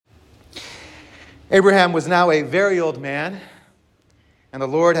Abraham was now a very old man, and the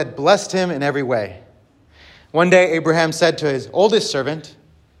Lord had blessed him in every way. One day, Abraham said to his oldest servant,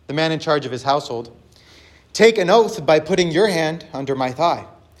 the man in charge of his household, "Take an oath by putting your hand under my thigh.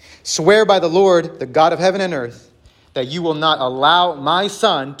 Swear by the Lord, the God of heaven and earth, that you will not allow my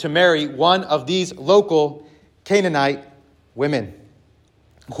son to marry one of these local Canaanite women.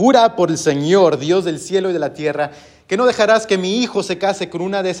 Jura por el Señor, Dios del cielo y de la tierra, que no dejarás que mi hijo se case con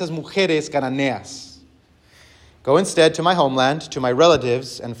una de esas mujeres cananeas. Go instead to my homeland, to my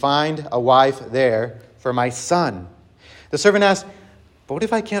relatives, and find a wife there for my son." The servant asked, "But what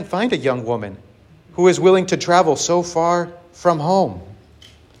if I can't find a young woman who is willing to travel so far from home?"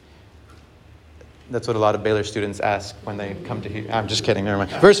 That's what a lot of Baylor students ask when they come to here. I'm just kidding, never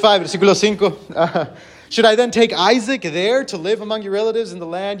mind. Verse 5, versículo 5. "Should I then take Isaac there to live among your relatives in the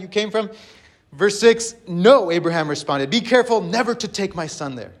land you came from?" Verse 6, "No," Abraham responded. "Be careful never to take my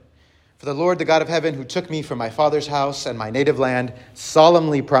son there. For the Lord, the God of heaven, who took me from my father's house and my native land,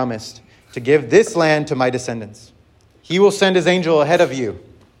 solemnly promised to give this land to my descendants. He will send his angel ahead of you,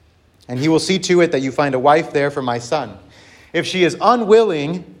 and he will see to it that you find a wife there for my son. If she is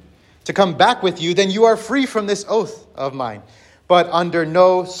unwilling to come back with you, then you are free from this oath of mine. But under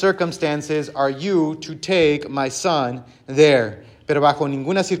no circumstances are you to take my son there. Pero bajo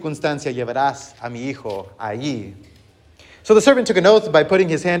ninguna circunstancia llevarás a mi hijo allí." So the servant took an oath by putting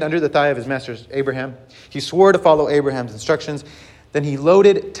his hand under the thigh of his master Abraham. He swore to follow Abraham's instructions. Then he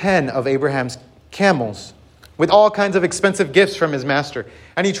loaded 10 of Abraham's camels with all kinds of expensive gifts from his master.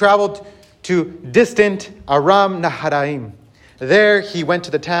 And he traveled to distant Aram Naharaim. There he went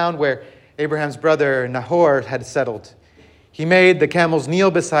to the town where Abraham's brother Nahor had settled. He made the camels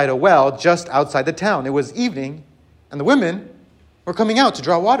kneel beside a well just outside the town. It was evening, and the women were coming out to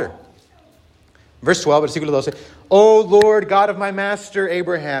draw water. Verse 12, versículo 12. "O Lord, God of my master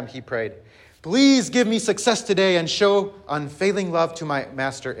Abraham," he prayed, "please give me success today and show unfailing love to my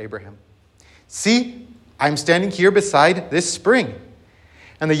master Abraham. See, I'm standing here beside this spring,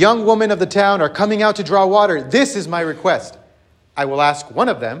 and the young women of the town are coming out to draw water. This is my request. I will ask one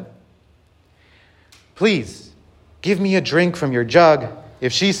of them, 'Please, give me a drink from your jug.'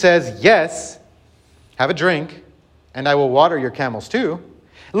 If she says, 'Yes, have a drink, and I will water your camels too,'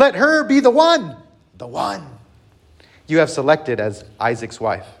 let her be the one you have selected as Isaac's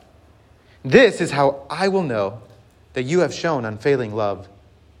wife. This is how I will know that you have shown unfailing love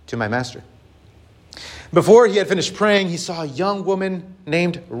to my master." Before he had finished praying, he saw a young woman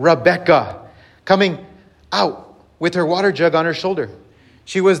named Rebekah coming out with her water jug on her shoulder.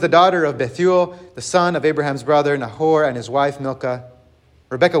 She was the daughter of Bethuel, the son of Abraham's brother Nahor, and his wife Milcah.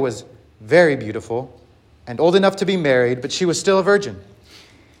 Rebekah was very beautiful and old enough to be married, but she was still a virgin.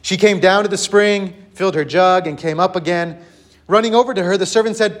 She came down to the spring, filled her jug, and came up again. Running over to her, the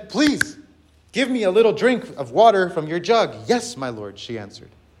servant said, "Please, give me a little drink of water from your jug." "Yes, my lord," she answered.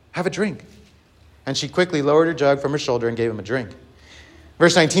 "Have a drink." And she quickly lowered her jug from her shoulder and gave him a drink.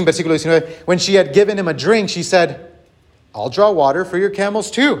 Verse 19, versículo 19. When she had given him a drink, she said, "I'll draw water for your camels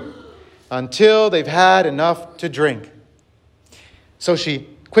too, until they've had enough to drink." So she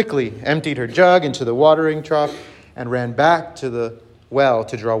quickly emptied her jug into the watering trough and ran back to the well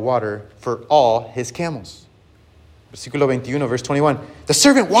to draw water for all his camels. Versículo 21, verse 21. The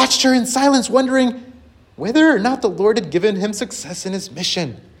servant watched her in silence, wondering whether or not the Lord had given him success in his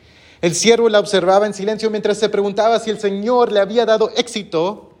mission. El siervo la observaba en silencio mientras se preguntaba si el Señor le había dado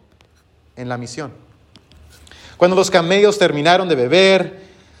éxito en la misión. Cuando los camellos terminaron de beber,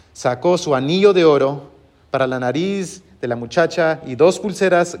 sacó su anillo de oro para la nariz de la muchacha y 2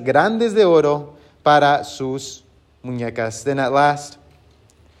 pulseras grandes de oro para sus muñecas. Then at last,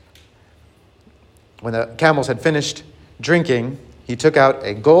 when the camels had finished drinking, he took out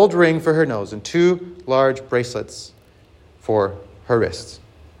a gold ring for her nose and 2 large bracelets for her wrists.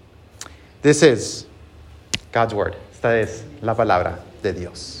 This is God's word. Esta es la palabra de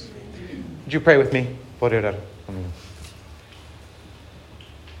Dios. Would you pray with me? Por orar conmigo.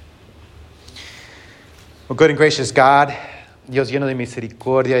 Oh, good and gracious God, Dios lleno de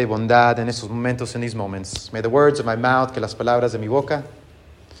misericordia y bondad en estos momentos, in these moments. May the words of my mouth, que las palabras de mi boca,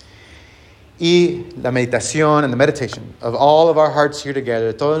 y la meditación and the meditation of all of our hearts here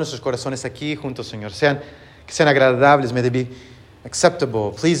together, todos nuestros corazones aquí juntos, Señor, que sean agradables, may they be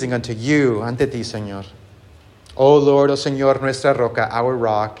acceptable, pleasing unto you, ante ti, Señor. Oh Lord, oh Señor, nuestra roca, our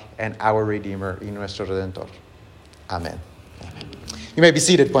rock and our redeemer y nuestro redentor. Amen. You may be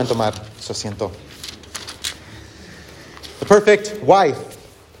seated. Pueden tomar su asiento. The perfect wife,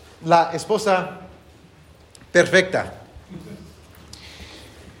 la esposa perfecta.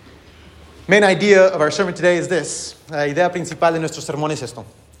 Main idea of our sermon today is this. La idea principal de nuestro sermón es esto.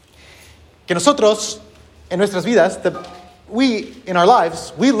 que nosotros, en nuestras vidas, in our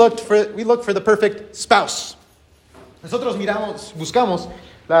lives, we look for the perfect spouse. Nosotros buscamos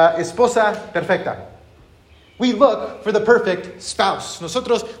la esposa perfecta. We look for the perfect spouse.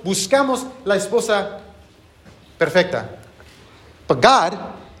 Nosotros buscamos la esposa perfecta.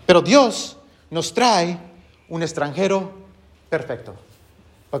 Pero Dios nos trae un extranjero perfecto.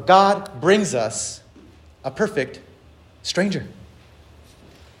 But God brings us a perfect stranger.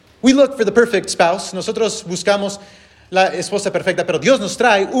 We look for the perfect spouse. Nosotros buscamos la esposa perfecta, pero Dios nos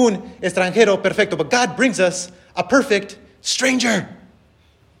trae un extranjero perfecto. But God brings us a perfect stranger.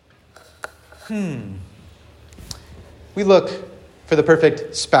 We look for the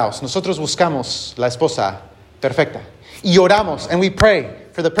perfect spouse. Nosotros buscamos la esposa perfecta. Y oramos, and we pray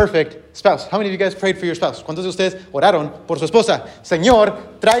for the perfect spouse. How many of you guys prayed for your spouse? ¿Cuántos de ustedes oraron por su esposa?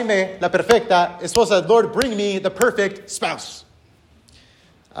 Señor, tráeme la perfecta esposa. Lord, bring me the perfect spouse.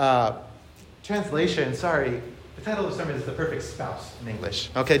 Translation, sorry. The title of the sermon is The Perfect Spouse in English.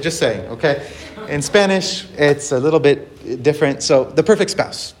 Okay, just saying, okay? In Spanish, it's a little bit different. So, the perfect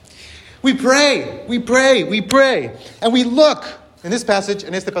spouse. We pray. And we look. In this passage,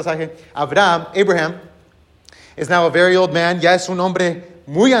 en este pasaje, Abraham, is now a very old man. Ya es un hombre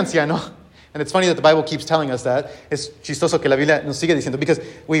muy anciano. And it's funny that the Bible keeps telling us that. Es chistoso que la Biblia nos sigue diciendo, because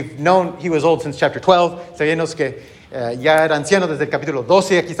we've known he was old since chapter 12. Sabemos que ya era anciano desde el capítulo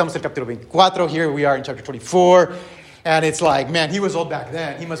 12. Aquí estamos en el capítulo 24. Here we are in chapter 24. And it's like, man, he was old back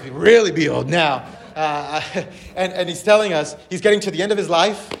then. He must really be old now. And he's telling us he's getting to the end of his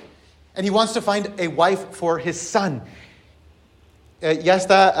life. And he wants to find a wife for his son. Ya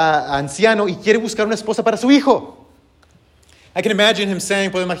está anciano y quiere buscar una esposa para su hijo. I can imagine him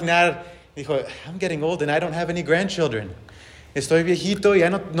saying, puedo imaginar, dijo, I'm getting old and I don't have any grandchildren. Estoy viejito y ya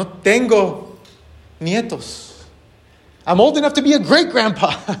no tengo nietos. I'm old enough to be a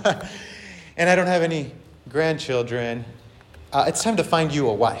great-grandpa. And I don't have any grandchildren. It's time to find you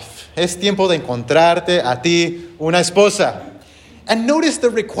a wife. Es tiempo de encontrarte a ti una esposa. And notice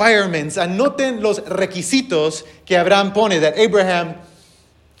the requirements. Anoten los requisitos que Abraham pone, that Abraham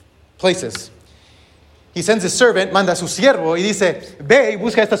places. He sends his servant, manda a su siervo, y dice, ve,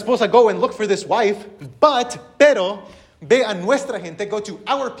 busca esta esposa, go and look for this wife, pero, ve a nuestra gente, go to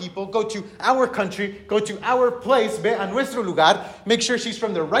our people, go to our country, go to our place, ve a nuestro lugar, make sure she's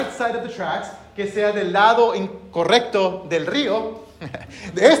from the right side of the tracks, que sea del lado incorrecto del río,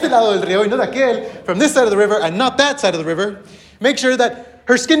 de este lado del río y no de aquel, from this side of the river and not that side of the river. Make sure that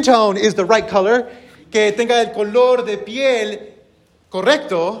her skin tone is the right color, que tenga el color de piel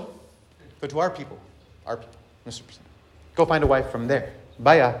correcto. Go to our people, Mr. President. Go find a wife from there.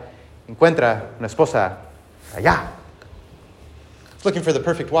 Vaya, encuentra una esposa allá. He's looking for the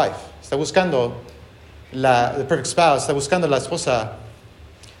perfect wife. Está buscando the perfect spouse. Está buscando la esposa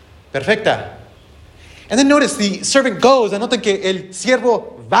perfecta. And then notice the servant goes. Anoten que el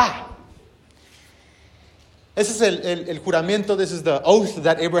siervo va. This is el juramento. This is the oath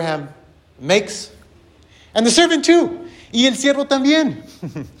that Abraham makes. And the servant too. Y el siervo también.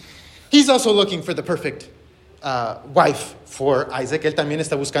 He's also looking for the perfect wife for Isaac. Él también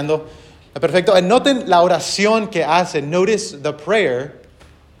está buscando la perfecta. And noten la oración que hace. Notice the prayer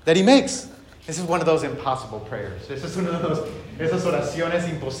that he makes. This is one of those impossible prayers. This is una de esas oraciones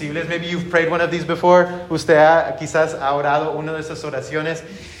imposibles. Maybe you've prayed one of these before. Usted quizás ha orado una de esas oraciones.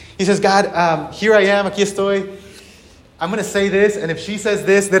 He says, God, here I am, aquí estoy. I'm going to say this, and if she says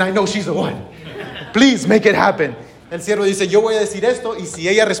this, then I know she's the one. Please make it happen. El siervo dice, yo voy a decir esto, y si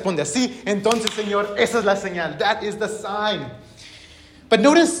ella responde así, entonces, Señor, esa es la señal. That is the sign. But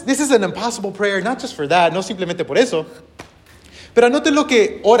notice, this is an impossible prayer, not just for that, no simplemente por eso. Pero anoten lo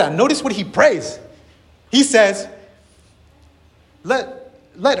que ora. Notice what he prays. He says,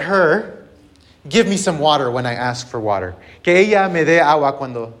 let her give me some water when I ask for water. Que ella me dé agua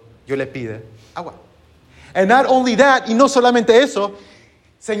cuando yo le pide agua. And not only that, y no solamente eso,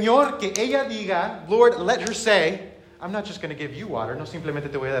 Señor, que ella diga, Lord, let her say, I'm not just going to give you water, no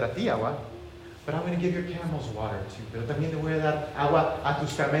simplemente te voy a dar a ti agua, but I'm going to give your camels water too. Pero también te voy a dar agua a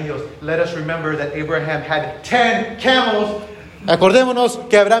tus camellos. Let us remember that Abraham had 10 camels. Acordémonos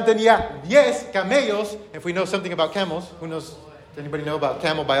que Abraham tenía 10 camellos. If we know something about camels, who knows? Does anybody know about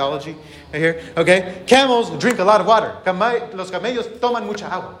camel biology right here? Okay. Camels drink a lot of water. Los camellos toman mucha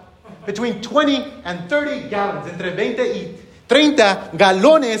agua. Between 20 and 30 gallons. Entre 20 y 30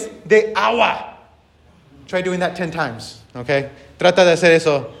 galones de agua. Try doing that 10 times. Okay. Trata de hacer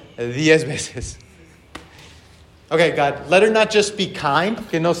eso 10 veces. Okay, God, let her not just be kind,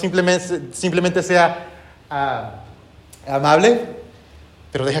 que no simplemente sea amable,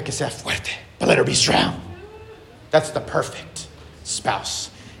 pero deja que sea fuerte. But let her be strong. That's the perfect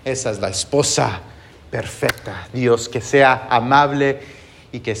spouse. Esa es la esposa perfecta. Dios, que sea amable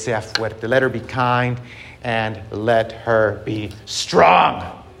y que sea fuerte. Let her be kind and let her be strong.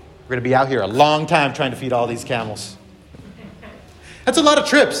 We're going to be out here a long time trying to feed all these camels. That's a lot of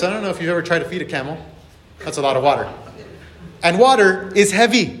trips. I don't know if you've ever tried to feed a camel. That's a lot of water. And water is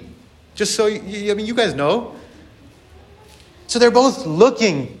heavy. Just so you guys know. So they're both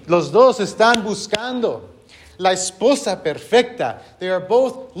looking. Los dos están buscando la esposa perfecta. They are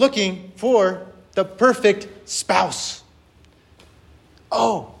both looking for the perfect spouse.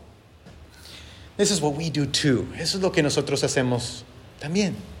 Oh, this is what we do too. Eso es lo que nosotros hacemos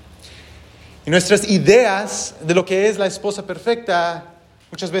también. Y nuestras ideas de lo que es la esposa perfecta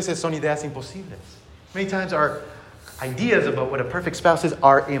muchas veces son ideas imposibles. Many times our ideas about what a perfect spouse is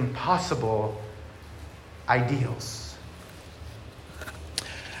are impossible ideals.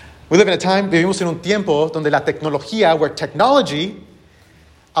 We live in a time, vivimos en un tiempo donde la tecnología, where technology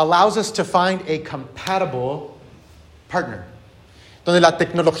allows us to find a compatible partner. Donde la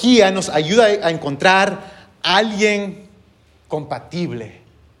tecnología nos ayuda a encontrar a alguien compatible.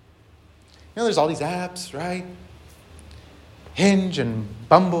 You know, there's all these apps, right? Hinge and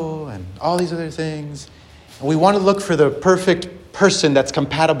Bumble and all these other things. And we want to look for the perfect person that's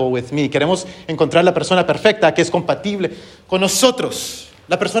compatible with me. Queremos encontrar la persona perfecta que es compatible con nosotros.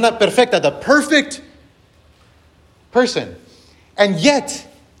 La persona perfecta, the perfect person. And yet,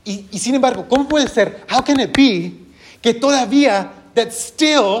 y sin embargo, ¿cómo puede ser? How can it be que todavía that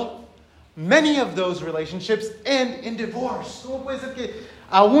still many of those relationships end in divorce? ¿Cómo puede ser que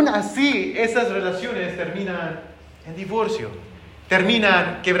aún así esas relaciones terminan en divorcio?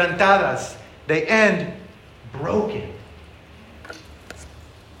 Terminan quebrantadas. They end broken.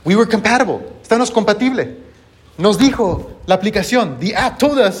 We were compatible. Estamos compatibles. Nos dijo la aplicación, the app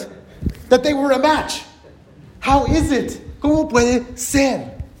told us that they were a match. How is it? ¿Cómo puede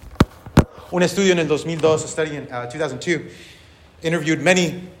ser? Un estudio en el 2002, a study in 2002, interviewed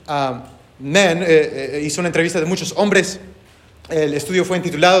many men, hizo una entrevista de muchos hombres. El estudio fue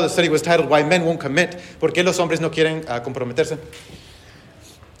intitulado, the study was titled, Why Men Won't Commit, ¿por qué los hombres no quieren comprometerse?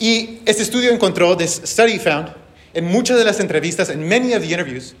 Y este estudio encontró, this study found, en muchas de las entrevistas, in many of the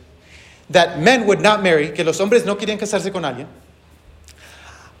interviews, that men would not marry, que los hombres no querían casarse con alguien,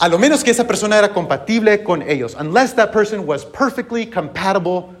 a lo menos que esa persona era compatible con ellos, unless that person was perfectly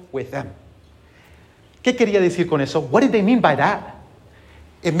compatible with them. ¿Qué quería decir con eso? What did they mean by that?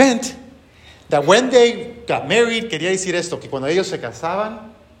 It meant that when they got married, quería decir esto, que cuando ellos se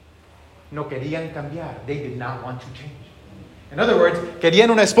casaban, no querían cambiar. They did not want to change. In other words, querían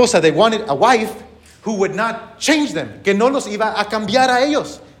una esposa, they wanted a wife who would not change them, que no los iba a cambiar a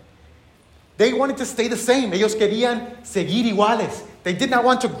ellos. They wanted to stay the same. Ellos querían seguir iguales. They did not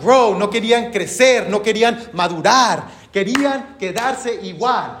want to grow. No querían crecer. No querían madurar. Querían quedarse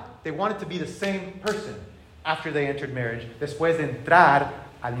igual. They wanted to be the same person after they entered marriage, después de entrar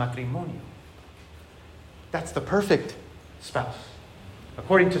al matrimonio. That's the perfect spouse,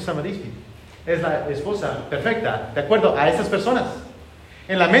 according to some of these people. Es la esposa perfecta, de acuerdo a esas personas.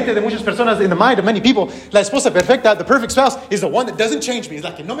 En la mente de muchas personas, in the mind of many people, la esposa perfecta, the perfect spouse, is the one that doesn't change me. It's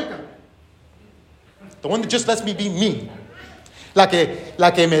la que no me cambia. The one that just lets me be me. La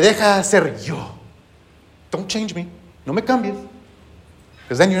que me deja ser yo. Don't change me. No me cambies.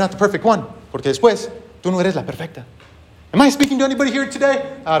 Because then you're not the perfect one. Porque después, tú no eres la perfecta. Am I speaking to anybody here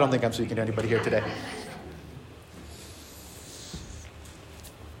today? I don't think I'm speaking to anybody here today.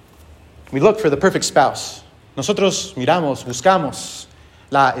 We look for the perfect spouse. Nosotros miramos, buscamos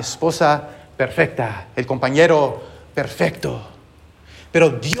la esposa perfecta, el compañero perfecto. Pero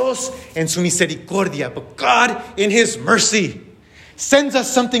Dios en su misericordia, but God in His mercy, sends us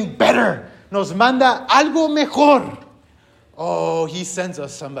something better. Nos manda algo mejor. Oh, He sends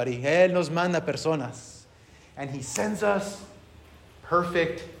us somebody. Él nos manda personas. And He sends us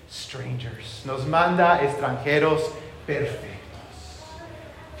perfect strangers. Nos manda extranjeros perfectos.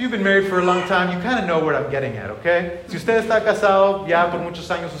 If you've been married for a long time, you kind of know where I'm getting at, okay? Si usted está casado ya por muchos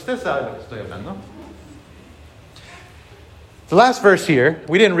años, usted sabe lo que estoy hablando. The last verse here,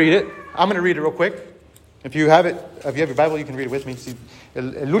 we didn't read it. I'm going to read it real quick. If you have it, if you have your Bible, you can read it with me.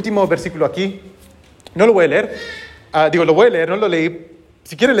 El último versículo aquí, no lo voy a leer. Lo voy a leer, no lo leí.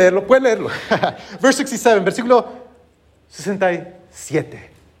 Si quiere leerlo, puede leerlo. Verse 67, versículo 67.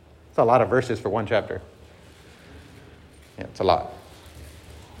 It's a lot of verses for one chapter. Yeah, it's a lot.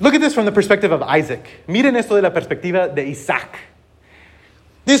 Look at this from the perspective of Isaac. Miren esto de la perspectiva de Isaac.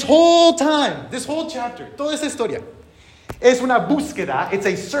 This whole time, this whole chapter, toda esta historia, es una búsqueda, it's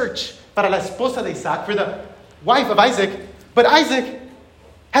a search para la esposa de Isaac, for the wife of Isaac. But Isaac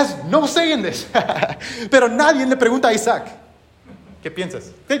has no say in this. Pero nadie le pregunta a Isaac. ¿Qué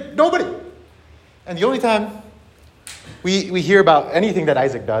piensas? Nobody. And the only time we hear about anything that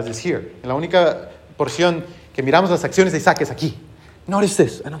Isaac does is here. En la única porción que miramos las acciones de Isaac es aquí. Notice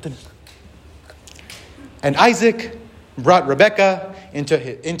this. Anoten esto. And Isaac brought Rebekah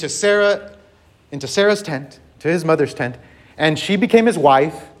into Sarah's tent, to his mother's tent, and she became his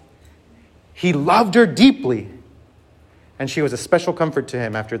wife. He loved her deeply, and she was a special comfort to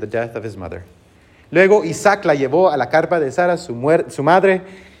him after the death of his mother. Luego Isaac la llevó a la carpa de Sara, su madre,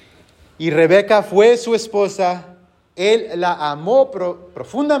 y Rebeca fue su esposa. Él la amó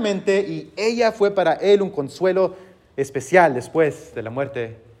profundamente y ella fue para él un consuelo especial después de la muerte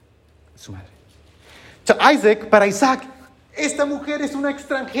de su madre. Para Isaac, esta mujer es una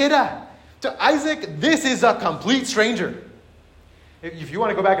extranjera. To Isaac, this is a complete stranger. If you want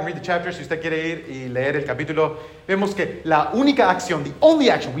to go back and read the chapter, si usted quiere ir y leer el capítulo, vemos que la única acción, the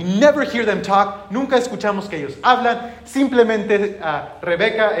only action, we never hear them talk, nunca escuchamos que ellos hablan, simplemente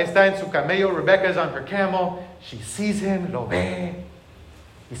Rebecca está en su camello, Rebecca is on her camel, she sees him, lo ve,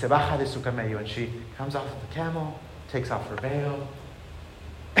 y se baja de su camello, and she comes off of the camel, takes off her veil,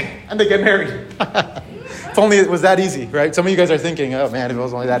 and they get married. If only it was that easy, right? Some of you guys are thinking, oh man, if it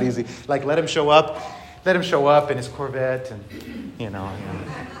was only that easy. Like, let him show up in his Corvette, and, you know,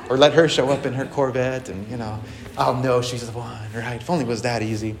 or let her show up in her Corvette, and, you know, oh no, she's the one, right? If only it was that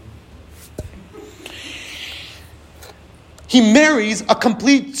easy. He marries a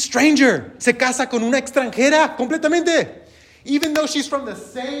complete stranger. Se casa con una extranjera, completamente. Even though she's from the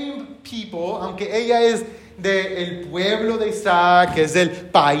same people, aunque ella es del pueblo de Isaac, es del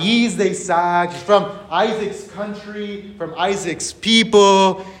país de Isaac, she's from Isaac's country, from Isaac's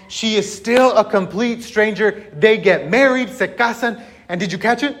people, she is still a complete stranger. They get married, se casan, and did you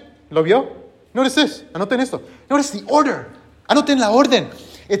catch it? ¿Lo vio? Notice this. Anoten esto. Notice the order. Anoten la orden.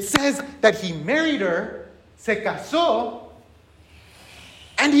 It says that he married her, se casó,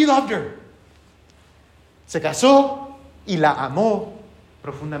 and he loved her. Se casó y la amó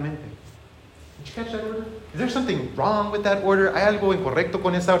profundamente. Did you catch that order? Is there something wrong with that order? ¿Hay algo incorrecto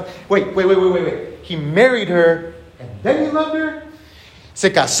con esa orden? Wait. He married her and then he loved her. Se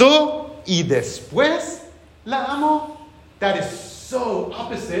casó y después la amó. That is so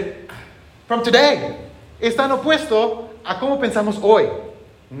opposite from today. Es tan opuesto a cómo pensamos hoy.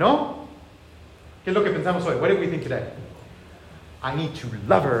 ¿No? ¿Qué es lo que pensamos hoy? What do we think today? I need to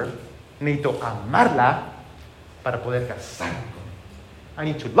love her. Necesito amarla para poder casarme con ella. I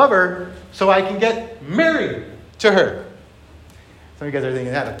need to love her so I can get married to her. Some of you guys are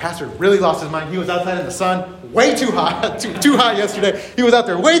thinking, the pastor really lost his mind. He was outside in the sun way too hot, too hot yesterday. He was out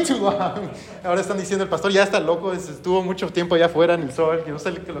there way too long. Ahora están diciendo, el pastor ya está loco, estuvo mucho tiempo allá afuera en el sol, que no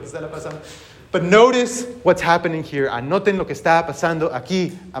sé lo que está pasando. But notice what's happening here. Anoten lo que está pasando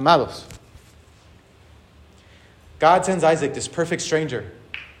aquí, amados. God sends Isaac, this perfect stranger.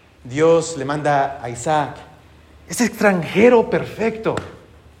 Dios le manda a Isaac, ese extranjero perfecto.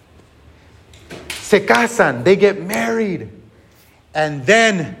 Se casan, they get married, and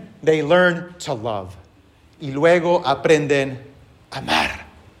then they learn to love. Y luego aprenden a amar.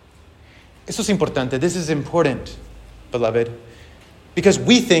 Eso es importante. This is important, beloved. Because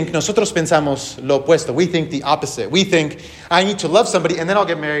nosotros pensamos lo opuesto. We think the opposite. We think, I need to love somebody and then I'll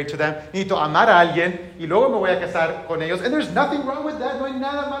get married to them. Necesito amar a alguien y luego me voy a casar con ellos. And there's nothing wrong with that. No hay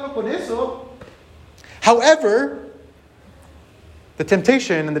nada malo con eso. However, the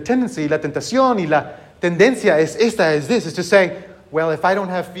temptation and the tendency, la tentación y la tendencia is to say, well, if I don't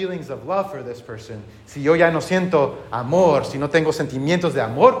have feelings of love for this person, si yo ya no siento amor, si no tengo sentimientos de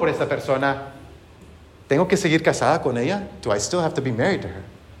amor por esta persona, ¿tengo que seguir casada con ella? Do I still have to be married to her?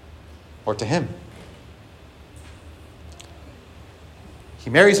 Or to him? He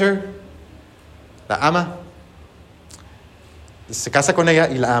marries her, la ama, se casa con ella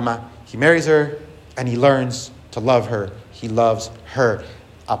y la ama. He marries her and he learns to love her. He loves her.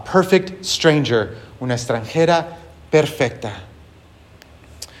 A perfect stranger, una extranjera perfecta.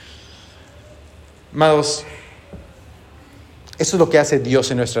 Amados, eso es lo que hace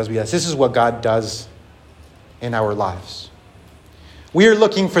Dios en nuestras vidas. This is what God does in our lives. We are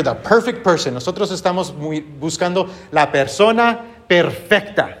looking for the perfect person. Nosotros estamos buscando la persona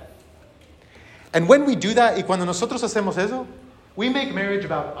perfecta. And when we do that, y cuando nosotros hacemos eso, we make marriage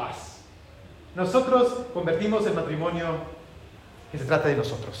about us. Nosotros convertimos el matrimonio que se trata de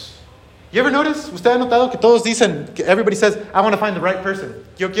nosotros. You ever notice? ¿Usted ha notado que todos dicen, everybody says, I want to find the right person.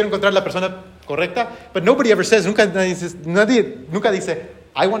 Yo quiero encontrar la persona correcta. But nobody ever says, nadie nunca dice,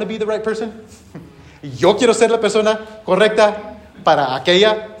 I want to be the right person. Yo quiero ser la persona correcta para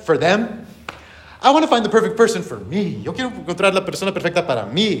aquella, for them. I want to find the perfect person for me. Yo quiero encontrar la persona perfecta para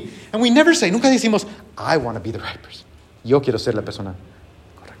mí. And we never say, nunca decimos, I want to be the right person. Yo quiero ser la persona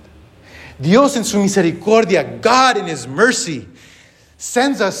correcta. Dios en su misericordia, God in His mercy,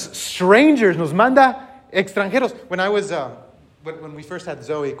 sends us strangers, nos manda extranjeros. When we first had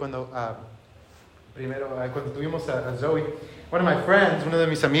Zoe, cuando tuvimos a Zoe, one of my friends, uno de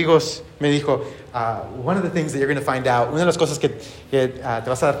mis amigos, me dijo, one of the things that you're going to find out, una de las cosas que te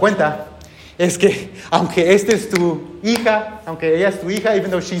vas a dar cuenta, es que aunque esta es tu hija, aunque ella es tu hija, even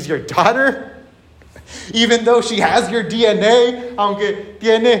though she's your daughter, even though she has your DNA, aunque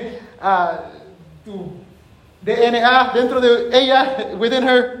tiene tu DNA dentro de ella, within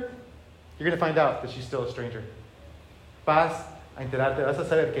her, you're going to find out that she's still a stranger. Vas a enterarte, vas a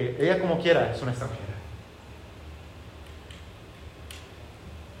saber que ella como quiera es una extranjera.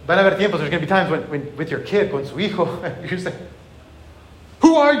 Van a haber tiempos, there's going to be times when with your kid, con su hijo, you're saying,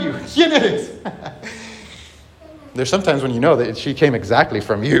 who are you? ¿Quién eres? There's sometimes when you know that she came exactly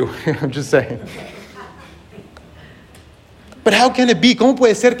from you. I'm just saying. But how can it be? ¿Cómo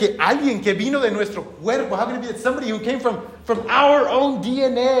puede ser que alguien que vino de nuestro cuerpo, how can it be that somebody who came from our own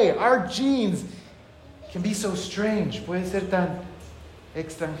DNA, our genes, can be so strange? Puede ser tan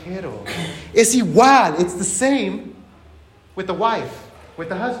extranjero. Es igual. It's the same with the wife, with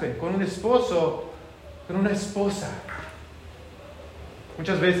the husband, con un esposo, con una esposa.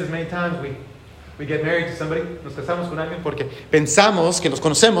 Muchas veces, many times, we get married to somebody, nos casamos con alguien porque pensamos que los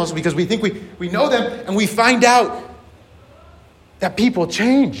conocemos, because we think we know them, and we find out that people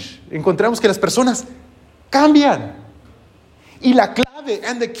change. Encontramos que las personas cambian. Y la clave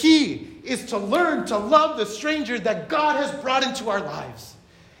and the key is to learn to love the stranger that God has brought into our lives.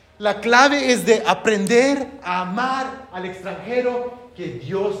 La clave es de aprender a amar al extranjero que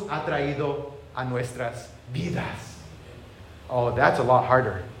Dios ha traído a nuestras vidas. Oh, that's a lot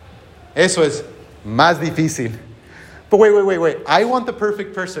harder. Eso es más difícil. But wait. I want the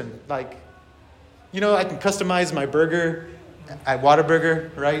perfect person. Like, I can customize my burger at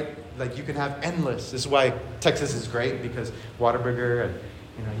Whataburger, right? Like, you can have endless. This is why Texas is great, because Whataburger,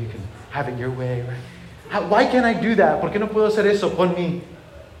 and you can have it your way, right? Why can't I do that? ¿Por qué no puedo hacer eso con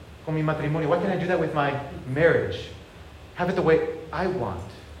mi matrimonio? Why can't I do that with my marriage? Have it the way I want.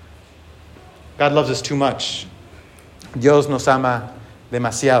 God loves us too much. Dios nos ama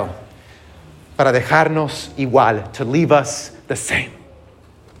demasiado para dejarnos igual, to leave us the same.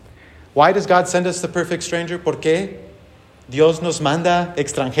 Why does God send us the perfect stranger? ¿Por qué Dios nos manda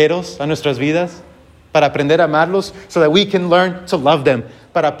extranjeros a nuestras vidas? Para aprender a amarlos, so that we can learn to love them.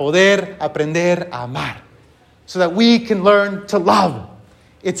 Para poder aprender a amar, so that we can learn to love.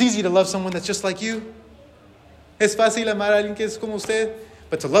 It's easy to love someone that's just like you. Es fácil amar a alguien que es como usted.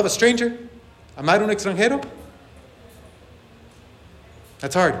 But to love a stranger, amar a un extranjero,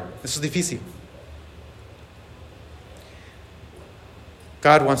 that's hard. Eso es difícil.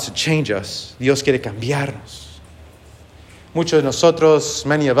 God wants to change us. Dios quiere cambiarnos. Muchos de nosotros,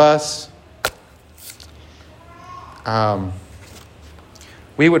 many of us,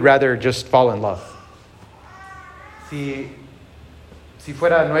 we would rather just fall in love. Si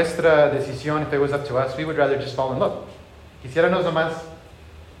fuera nuestra decisión, if it was up to us, we would rather just fall in love. Quisiéramos nomás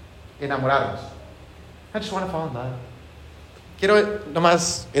enamorarnos. I just want to fall in love. Quiero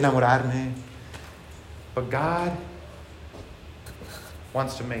nomás enamorarme. But God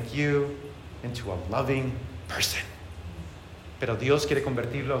wants to make you into a loving person. Pero Dios quiere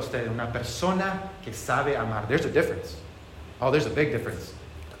convertirlo a usted en una persona que sabe amar. There's a difference. Oh, there's a big difference.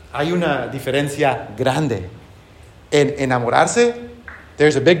 Hay una diferencia grande en enamorarse.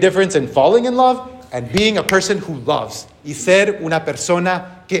 There's a big difference in falling in love and being a person who loves. Y ser una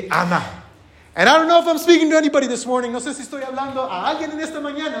persona que ama. And I don't know if I'm speaking to anybody this morning. No sé si estoy hablando a alguien en esta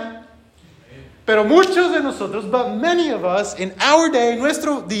mañana. Pero muchos de nosotros, but many of us, in our day, en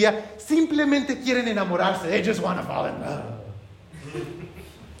nuestro día, simplemente quieren enamorarse. They just want to fall in love.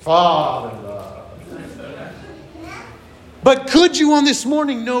 Fall in love. But could you on this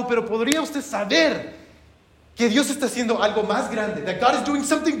morning know, pero podría usted saber que Dios está haciendo algo más grande, that God is doing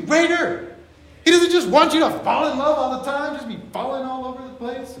something greater. He doesn't just want you to fall in love all the time, just be falling all over the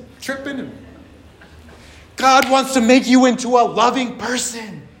place, and tripping. God wants to make you into a loving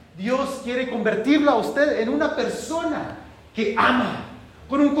person. Dios quiere convertirlo a usted en una persona que ama,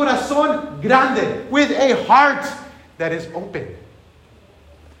 con un corazón grande, with a heart that is open.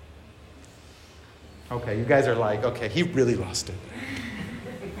 Okay, you guys are like, okay, he really lost it.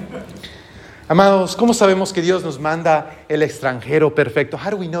 Amados, ¿cómo sabemos que Dios nos manda el extranjero perfecto? How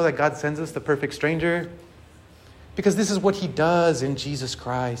do we know that God sends us the perfect stranger? Because this is what He does in Jesus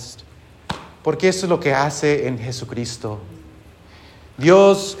Christ. Porque eso es lo que hace en Jesucristo.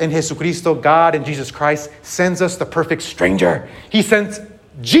 Dios en Jesucristo, God in Jesus Christ, sends us the perfect stranger. He sends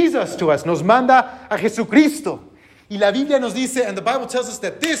Jesus to us. Nos manda a Jesucristo. Y la Biblia nos dice, and the Bible tells us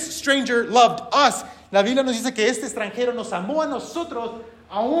that this stranger loved us. La Biblia nos dice que este extranjero nos amó a nosotros,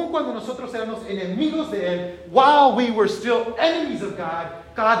 aun cuando nosotros éramos enemigos de Él. While we were still enemies of God,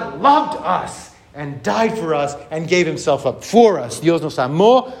 God loved us and died for us and gave Himself up for us. Dios nos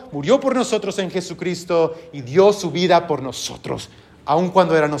amó, murió por nosotros en Jesucristo y dio su vida por nosotros, aun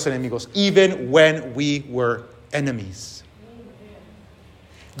cuando éramos enemigos, even when we were enemies.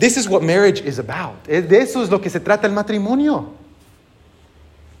 This is what marriage is about. De eso es lo que se trata el matrimonio.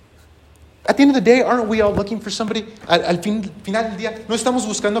 At the end of the day, aren't we all looking for somebody? Al final del día, ¿no estamos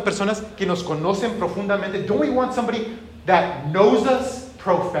buscando personas que nos conocen profundamente? Don't we want somebody that knows us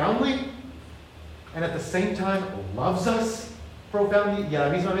profoundly and at the same time loves us profoundly y a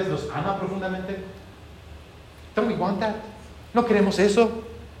la misma vez nos ama profundamente? Don't we want that? ¿No queremos eso?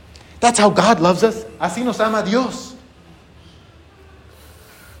 That's how God loves us. Así nos ama Dios.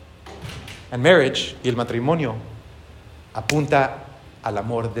 And marriage, y el matrimonio, apunta al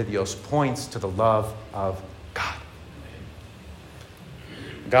amor de Dios, points to the love of God.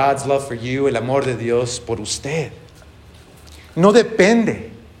 God's love for you, el amor de Dios por usted, no depende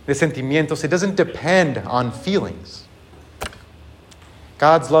de sentimientos. It doesn't depend on feelings.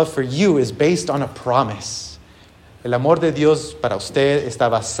 God's love for you is based on a promise. El amor de Dios para usted está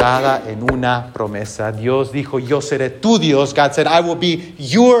basada en una promesa. Dios dijo, yo seré tu Dios. God said, I will be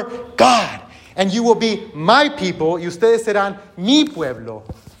your God. And you will be my people. Y ustedes serán mi pueblo.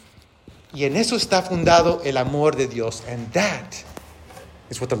 Y en eso está fundado el amor de Dios. And that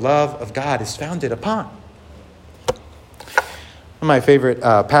is what the love of God is founded upon. One of my favorite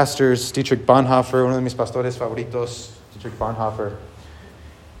pastors, Dietrich Bonhoeffer, uno de mis pastores favoritos, Dietrich Bonhoeffer,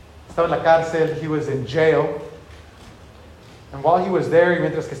 estaba en la cárcel. He was in jail. And while he was there, y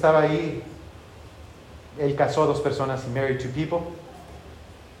mientras que estaba ahí, él casó a dos personas. He married two people.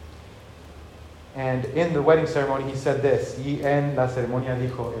 And in the wedding ceremony, he said this. Y en la ceremonia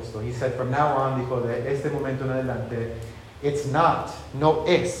dijo esto. He said, from now on, dijo, de este momento en adelante, it's not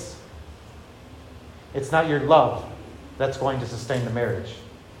your love that's going to sustain the marriage.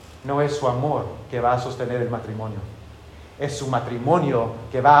 No es su amor que va a sostener el matrimonio. Es su matrimonio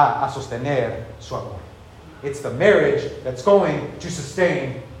que va a sostener su amor. It's the marriage that's going to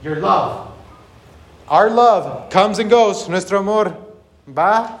sustain your love. Our love comes and goes. Nuestro amor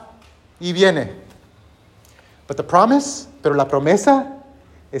va y viene. But the promise, pero la promesa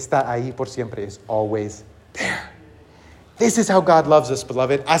está ahí por siempre. It's always there. This is how God loves us,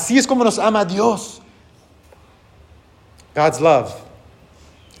 beloved. Así es como nos ama Dios. God's love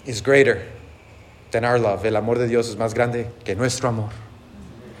is greater than our love. El amor de Dios es más grande que nuestro amor.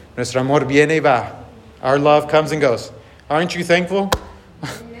 Nuestro amor viene y va. Our love comes and goes. Aren't you thankful?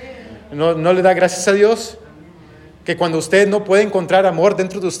 ¿No le da gracias a Dios? Que cuando usted no puede encontrar amor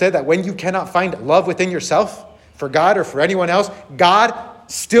dentro de usted, that when you cannot find love within yourself, for God or for anyone else, God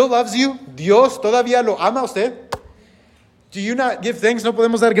still loves you. Dios todavía lo ama a usted. Do you not give thanks? ¿No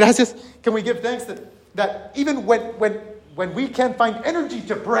podemos dar gracias? Can we give thanks that even when we can't find energy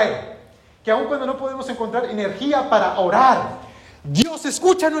to pray, que aun cuando no podemos encontrar energía para orar, Dios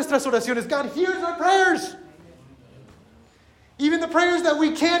escucha nuestras oraciones. God hears our prayers. Even the prayers that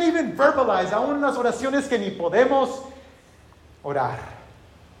we can't even verbalize. Aún las oraciones que ni podemos orar.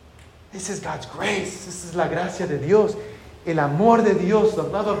 This is God's grace. This is la gracia de Dios. El amor de Dios, the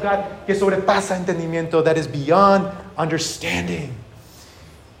love of God, que sobrepasa entendimiento, that is beyond understanding.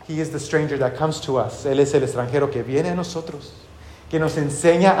 He is the stranger that comes to us. Él es el extranjero que viene a nosotros, que nos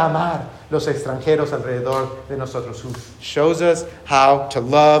enseña a amar los extranjeros alrededor de nosotros, who shows us how to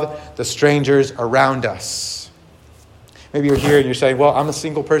love the strangers around us. Maybe you're here and you're saying, well, I'm a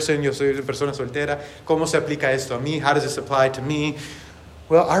single person, yo soy una persona soltera. ¿Cómo se aplica esto a mí? How does this apply to me?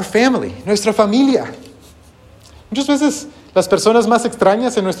 Well, our family, nuestra familia. Muchas veces las personas más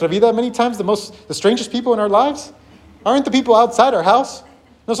extrañas en nuestra vida, many times the strangest people in our lives, aren't the people outside our house.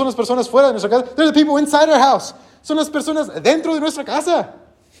 No son las personas fuera de nuestra casa. They're the people inside our house. Son las personas dentro de nuestra casa.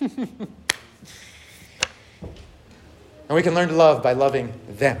 And we can learn to love by loving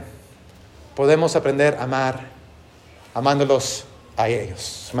them. Podemos aprender a amar amándolos a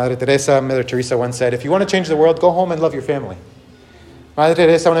ellos. Mother Teresa once said, if you want to change the world, go home and love your family. Madre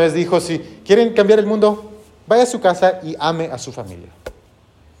Teresa una vez dijo, si quieren cambiar el mundo, vaya a su casa y ame a su familia.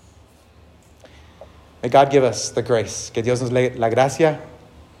 May God give us the grace. Que Dios nos dé la gracia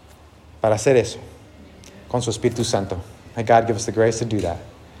para hacer eso con su Espíritu Santo. May God give us the grace to do that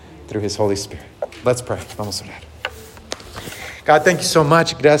through His Holy Spirit. Let's pray. Vamos a orar. God, thank you so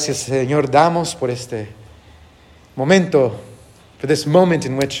much. Gracias, Señor, damos por este momento, for this moment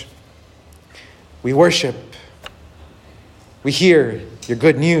in which we worship We hear your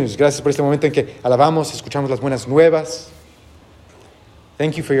good news. Gracias por este momento en que alabamos, escuchamos las buenas nuevas.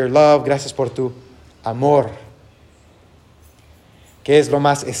 Thank you for your love. Gracias por tu amor, que es lo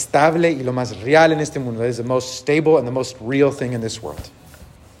más estable y lo más real en este mundo. That is the most stable and the most real thing in this world.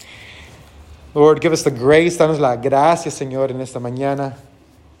 Lord, give us the grace, danos la gracia, Señor, en esta mañana,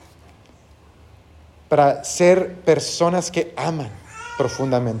 para ser personas que aman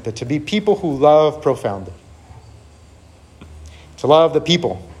profundamente, to be people who love profoundly, to love the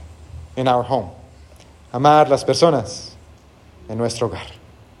people in our home, amar las personas en nuestro hogar.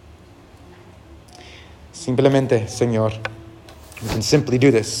 Simplemente, Señor, we can simply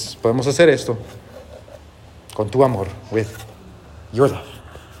do this. Podemos hacer esto con tu amor, with your love.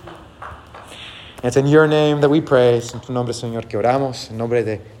 It's in your name that we pray. Es en tu nombre, Señor, que oramos. En nombre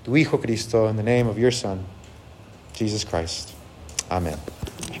de tu Hijo Cristo, in the name of your Son, Jesus Christ. Amen.